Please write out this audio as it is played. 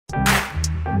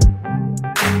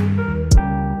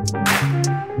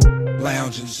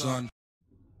lounging, son.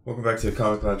 Welcome back to the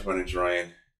Comic Lounge. My name's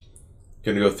Ryan.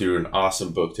 Going to go through an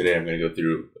awesome book today. I'm going to go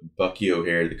through Bucky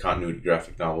O'Hare, the continuity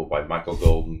graphic novel by Michael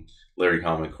Golden, Larry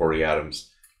Hama, and Corey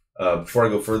Adams. Before I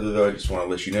go further, though, I just want to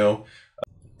let you know,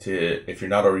 if you're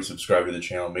not already subscribed to the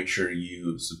channel, make sure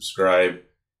you subscribe,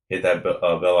 hit that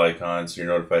bell icon so you're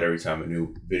notified every time a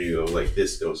new video like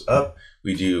this goes up.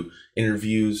 We do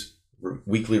interviews,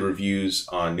 weekly reviews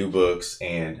on new books,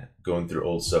 and going through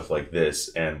old stuff like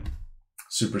this. And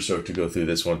super stoked to go through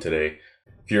this one today.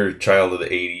 If you're a child of the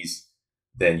 80s,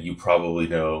 then you probably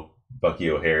know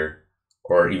Bucky O'Hare,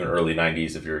 or even early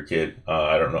 90s if you're a kid.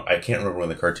 I don't know. I can't remember when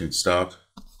the cartoon stopped.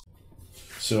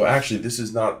 So actually, this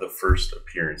is not the first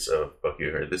appearance of Bucky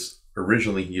O'Hare.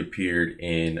 Originally, he appeared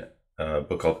in a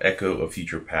book called Echo of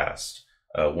Future Past,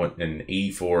 in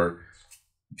 84,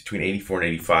 between 84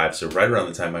 and 85. So right around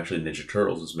the time actually Ninja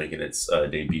Turtles was making its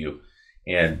debut.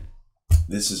 And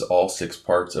this is all 6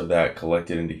 parts of that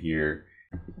collected into here.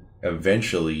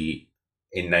 Eventually,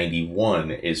 in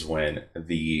 91 is when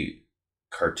the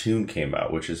cartoon came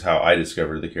out, which is how I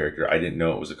discovered the character. I didn't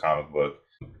know it was a comic book.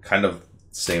 Kind of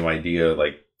same idea,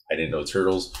 like I didn't know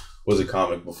Turtles was a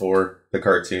comic before the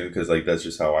cartoon, because like that's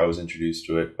just how I was introduced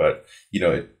to it. But you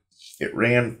know, it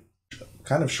ran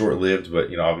kind of short-lived, but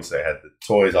you know, obviously I had the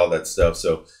toys, all that stuff.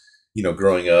 So, you know,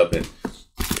 growing up and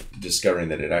discovering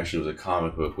that it actually was a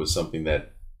comic book was something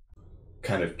that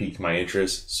kind of piqued my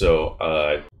interest. So,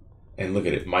 and look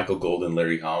at it, Michael Golden,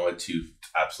 Larry Hama, 2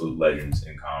 absolute legends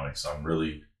in comics. So I'm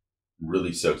really,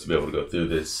 really stoked to be able to go through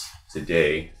this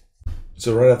today.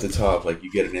 So right off the top, like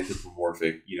you get an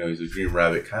anthropomorphic, you know, he's a green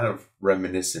rabbit, kind of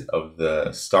reminiscent of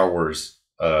the Star Wars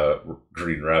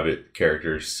Green Rabbit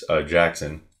characters,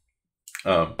 Jackson.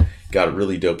 Got a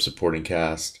really dope supporting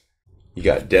cast. You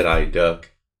got Deadeye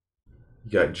Duck.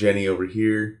 You got Jenny over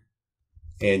here,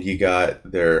 and you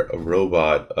got their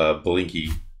robot Blinky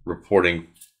reporting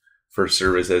for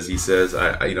service, as he says.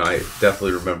 I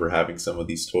definitely remember having some of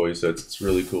these toys, so it's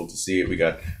really cool to see it. We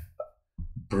got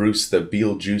Bruce, the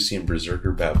Beetlejuice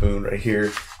Berserker baboon right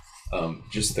here.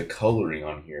 Just the coloring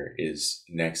on here is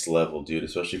next level, dude,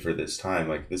 especially for this time.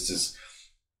 Like this is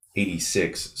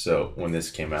 86, so when this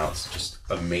came out, it's just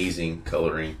amazing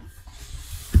coloring.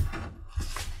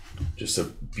 Just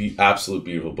a absolute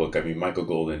beautiful book. I mean, Michael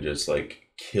Golden just like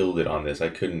killed it on this. I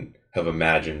couldn't have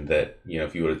imagined that, you know,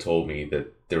 if you would have told me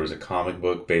that there was a comic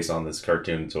book based on this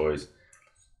cartoon toys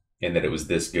and that it was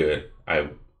this good,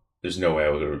 there's no way I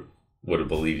would have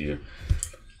believed you.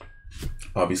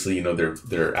 Obviously, you know,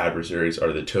 their adversaries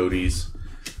are the Toadies.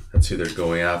 That's who they're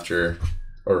going after,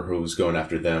 or who's going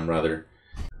after them rather.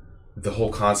 The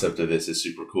whole concept of this is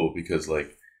super cool because,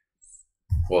 like,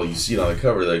 well, you see it on the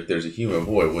cover, like, there's a human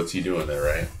boy. What's he doing there,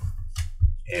 right?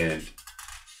 And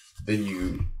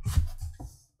then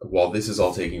while this is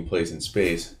all taking place in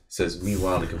space, it says,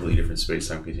 meanwhile, in a completely different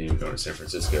space-time continuum going to San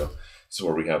Francisco. This is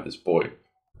where we have this boy,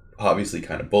 obviously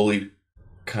kind of bullied,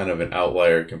 kind of an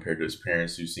outlier compared to his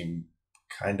parents, who seem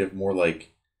kind of more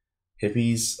like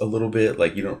hippies a little bit.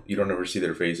 Like, you don't ever see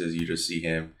their faces, you just see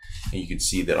him, and you can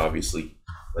see that obviously,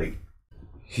 like,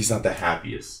 he's not the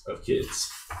happiest of kids.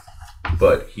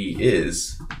 But he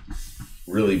is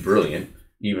really brilliant,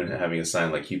 even having a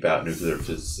sign like "Keep Out Nuclear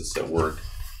Physicists at Work."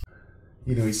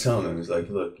 You know, he's telling them, he's like,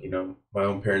 look, you know, my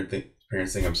own parents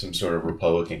think I'm some sort of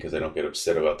Republican because I don't get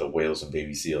upset about the whales and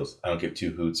baby seals. I don't give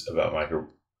 2 hoots about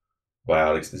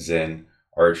microbiotics, Zen,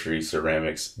 archery,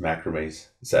 ceramics, macrames,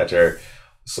 satire,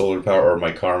 solar power, or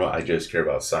my karma. I just care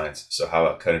about science. So how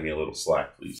about cutting me a little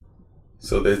slack, please?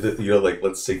 So there's you know, like,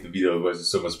 let's take the video of why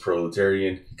so much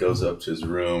proletarian. He goes up to his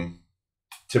room.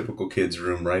 Typical kid's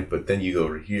room, right? But then you go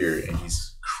over here and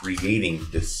he's creating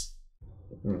this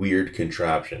weird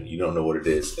contraption. You don't know what it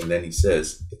is. And then he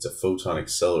says it's a photon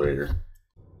accelerator.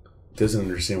 Doesn't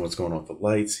understand what's going on with the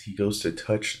lights. He goes to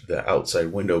touch the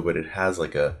outside window, but it has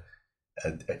like a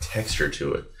texture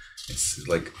to it. It's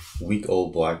like week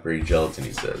old blackberry gelatin,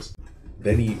 he says.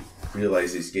 Then he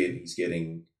realizes he's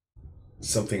getting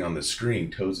something on the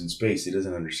screen, Toads in space. He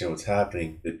doesn't understand what's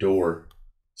happening. The door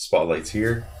spotlight's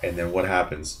here, and then what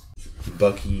happens?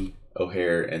 Bucky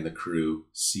O'Hare and the crew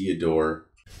see a door,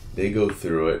 they go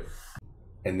through it,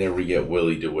 and then we get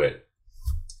Willie DeWitt.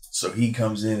 So he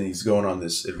comes in and he's going on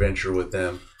this adventure with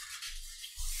them,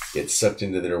 gets sucked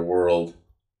into their world,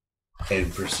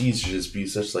 and proceeds to just be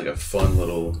such like a fun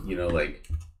little, you know, like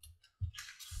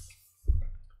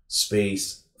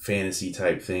space fantasy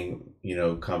type thing, you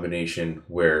know, combination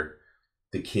where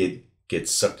the kid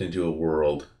gets sucked into a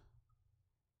world,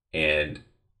 and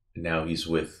now he's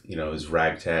with, you know, his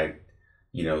ragtag,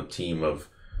 you know, team of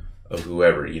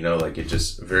whoever, you know, like it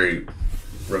just very,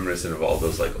 reminiscent of all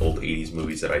those like old 80s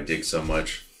movies that I dig so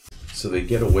much. So they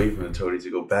get away from the toadies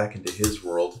to go back into his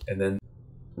world, and then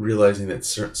realizing that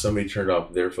somebody turned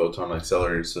off their photon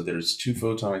accelerators, so there's 2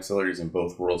 photon accelerators in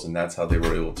both worlds, and that's how they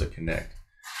were able to connect.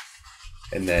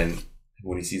 And then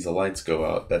when he sees the lights go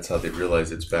out, that's how they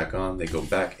realize it's back on. They go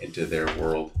back into their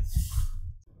world,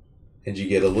 and you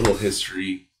get a little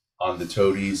history on the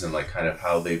toadies and like kind of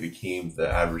how they became the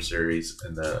adversaries,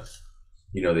 and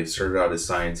they started out as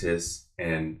scientists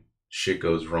and shit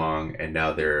goes wrong, and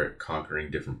now they're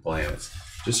conquering different planets.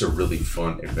 Just a really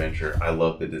fun adventure. I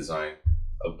love the design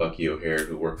of Bucky O'Hare,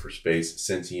 who worked for space.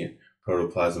 Sentient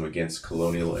protoplasm against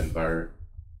colonial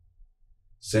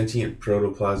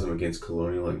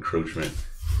encroachment.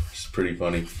 It's pretty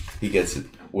funny. He gets it.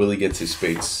 Willie gets his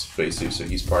spacesuit, so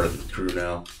he's part of the crew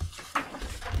now.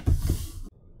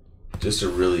 Just a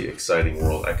really exciting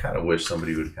world. I kind of wish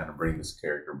somebody would kind of bring this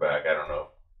character back. I don't know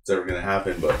if it's ever going to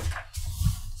happen, but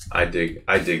I dig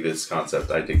this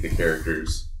concept. I dig the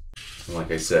characters. And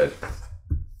like I said,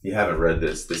 if you haven't read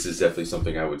this is definitely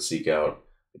something I would seek out.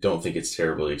 I don't think it's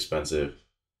terribly expensive.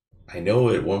 I know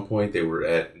at one point they were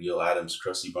at Neil Adams'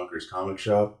 Krusty Bunker's comic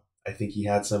shop. I think he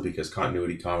had some because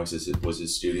Continuity Comics was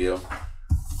his studio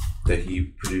that he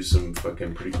produced some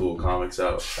fucking pretty cool comics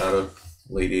out of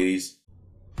late 80s.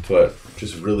 But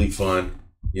just really fun,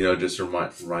 just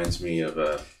reminds me of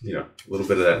a little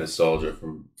bit of that nostalgia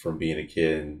from being a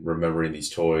kid and remembering these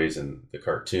toys and the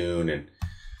cartoon. And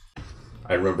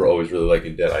I remember always really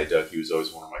liking Dead-Eye Duck. He was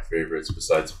always one of my favorites,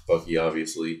 besides Bucky,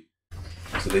 obviously.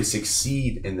 So they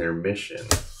succeed in their mission.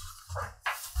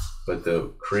 But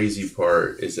the crazy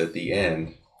part is at the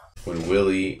end, when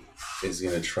Willie is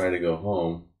going to try to go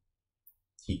home,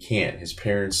 he can't. His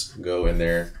parents go in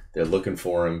there. They're looking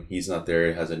for him. He's not there.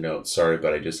 It has a note. Sorry,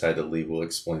 but I just had to leave. We'll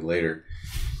explain later.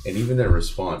 And even their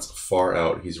response, far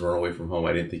out, he's run away from home.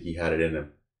 I didn't think he had it in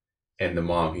him. And the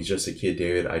mom, he's just a kid,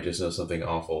 David. I just know something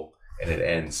awful. And it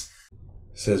ends.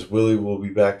 It says, Willie will be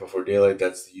back before daylight.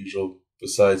 That's the usual.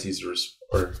 Besides,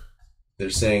 they're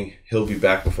saying he'll be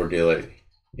back before daylight.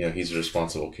 He's a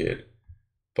responsible kid.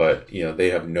 But, they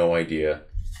have no idea.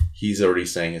 He's already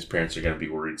saying his parents are going to be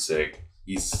worried sick.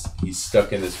 He's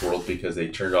stuck in this world because they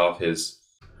turned off his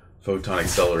photon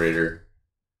accelerator,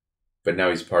 but now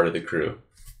he's part of the crew.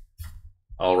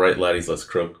 All right, laddies, let's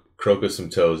croak us some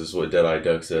toes is what Dead-Eye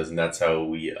Duck says, and that's how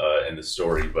we end the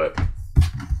story. But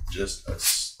just a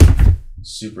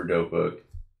super dope book.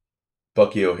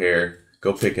 Bucky O'Hare,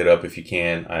 go pick it up if you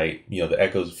can. The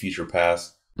Echoes of Future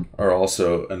Past are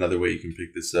also another way you can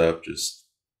pick this up. Just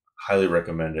highly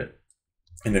recommend it.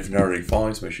 And if you're not already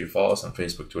following us, make sure you follow us on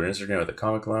Facebook, Twitter, Instagram at The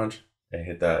Comic Lounge. And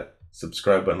hit that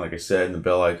subscribe button, like I said, and the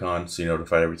bell icon so you're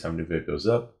notified every time a new video goes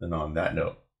up. And on that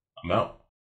note, I'm out.